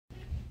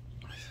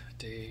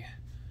day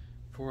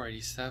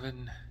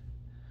 487.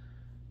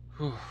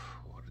 Whew,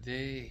 what a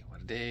day,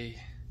 what a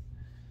day.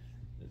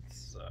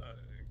 It's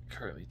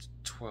currently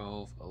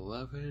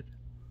 12:11.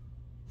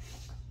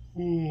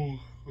 Ooh,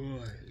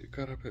 I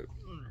got up at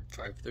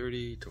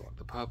 5:30 to walk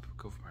the pup,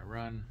 go for my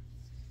run.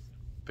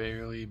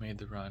 Barely made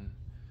the run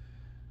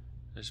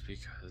just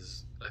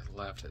because I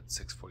left at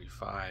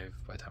 6:45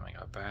 by the time I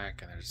got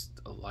back, and there's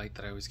a light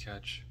that I always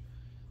catch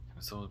and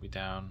it slowed me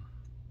down.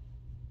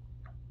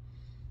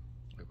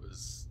 It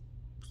was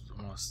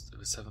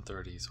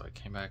 7:30, so I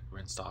came back,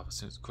 rinsed off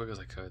as quick as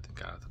I could, and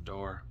got out the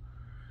door.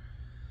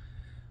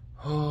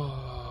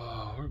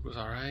 Oh, work was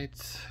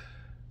alright.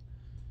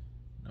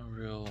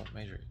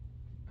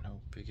 No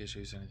big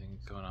issues, anything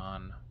going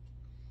on.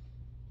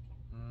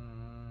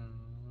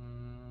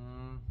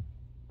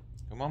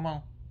 Hey,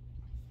 Momo,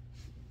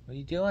 what are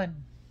you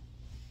doing?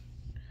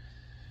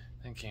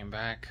 Then came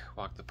back,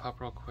 walked the pup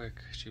real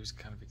quick. She was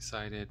kind of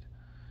excited,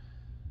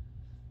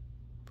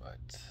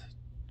 but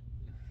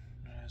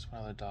there's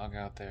one other dog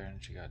out there,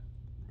 and she got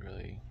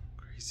really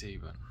crazy.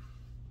 But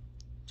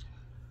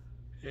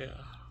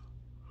yeah.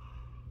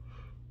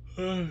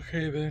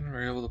 Okay, then we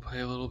were able to play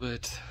a little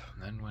bit,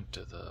 and then went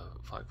to the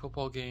flag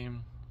football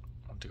game.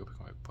 Went to go pick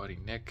up my buddy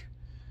Nick.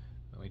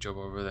 Then we drove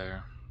over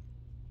there.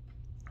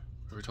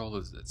 We were told it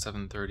was at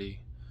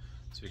 7:30,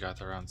 so we got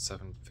there around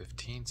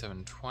 7:15,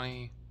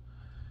 7:20.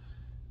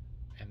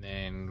 And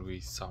then we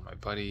saw my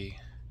buddy,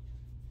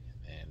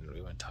 and then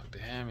we went and talked to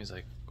him. He's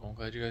like, "Oh, I'm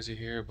glad you guys are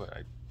here, but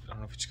I don't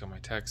know if you just got my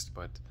text,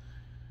 but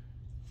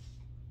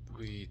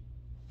we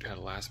had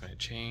a last minute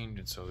change,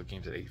 and so the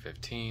game's at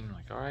 8:15. I'm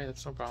like, alright,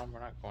 that's no problem, we're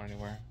not going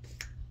anywhere.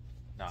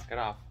 Knock it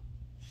off.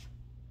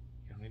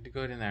 You don't need to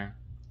go in there."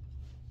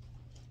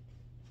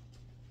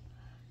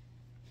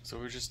 So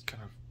we're just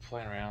kind of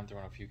playing around,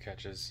 throwing a few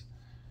catches,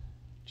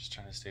 just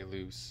trying to stay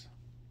loose.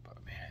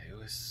 But man, it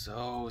was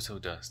so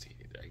dusty.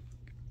 I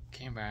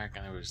came back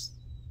and there was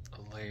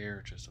a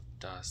layer just of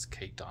dust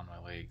caked on my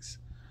legs.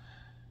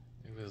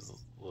 It was a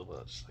little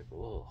bit just like,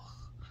 ugh.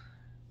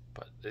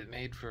 But it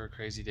made for a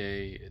crazy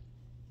day. It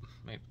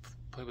made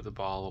play with the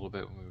ball a little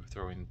bit when we were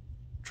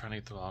trying to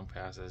get the long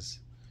passes.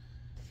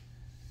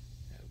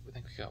 I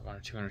think we got 1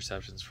 or 2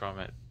 interceptions from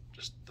it.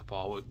 Just the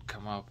ball would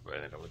come up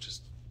and it would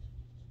just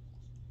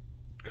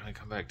gonna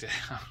come back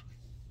down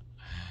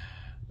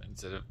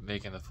instead of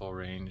making the full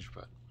range.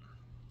 But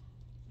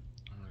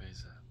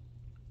anyways,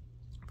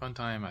 fun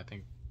time. I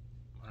think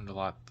learned a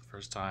lot the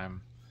first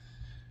time.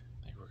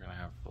 I think we're gonna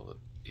have a little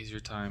easier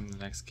time the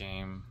next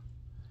game.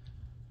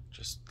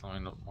 Just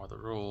learning more of the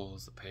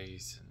rules, the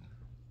pace, and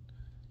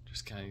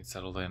just kind of get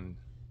settled in.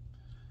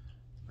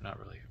 We're not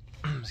really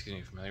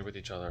familiar with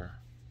each other.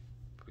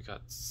 We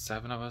got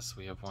 7 of us.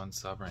 We have 1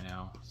 sub right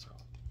now, so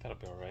that'll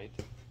be alright.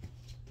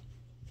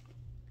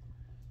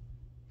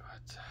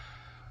 But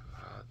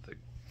the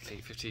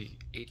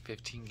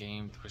 8:15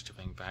 game pushed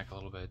everything back a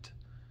little bit.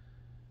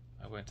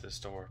 I went to the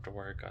store after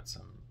work, got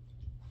some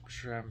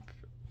shrimp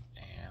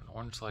and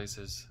orange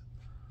slices,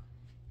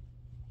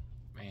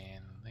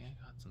 and I think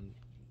I got some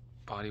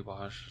body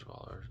wash as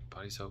well, or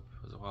body soap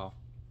as well.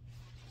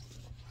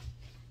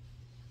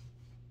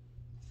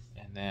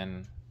 And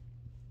then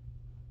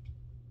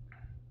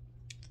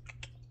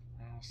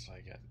what else did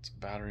I get? Some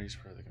batteries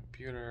for the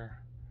computer,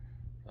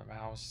 for the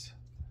mouse,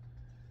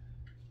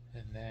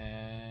 and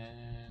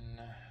then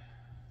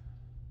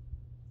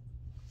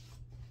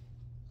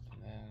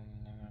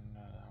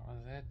that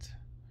was it.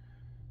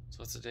 So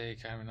that's the day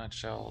kind of in a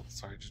nutshell.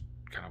 So I just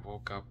kind of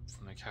woke up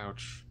from the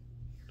couch.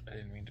 I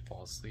didn't mean to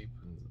fall asleep,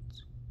 and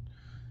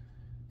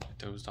I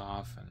dozed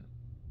off and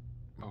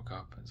woke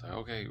up and said,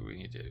 okay, we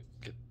need to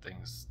get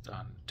things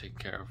done, taken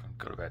care of, and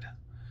go to bed.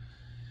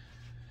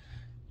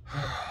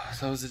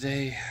 So that was the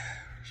day.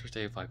 First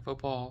day of flag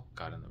football.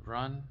 Got in the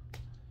run,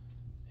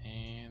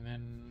 and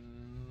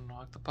then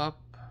walked the pup.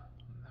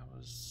 And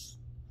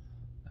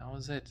that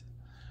was it.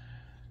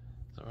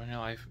 So run your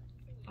life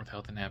with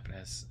health and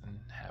happiness,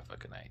 and have a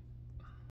good night.